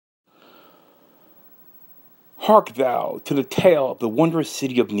Hark thou to the tale of the wondrous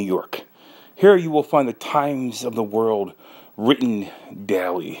city of New York. Here you will find the times of the world written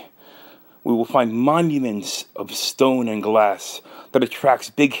daily. We will find monuments of stone and glass that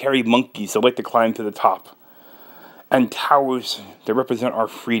attracts big hairy monkeys that like to climb to the top, and towers that represent our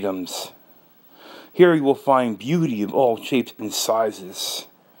freedoms. Here you will find beauty of all shapes and sizes.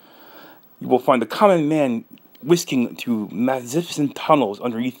 You will find the common man whisking through magnificent tunnels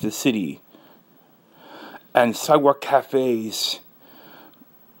underneath the city, and sidewalk cafes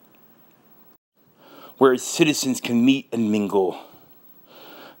where its citizens can meet and mingle.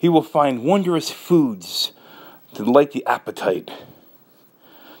 You will find wondrous foods to delight the appetite.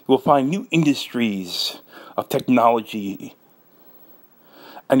 You will find new industries of technology,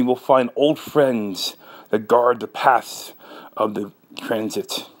 and you will find old friends that guard the paths of the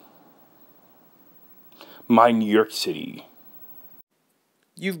transit. My New York City.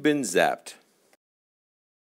 You've been zapped.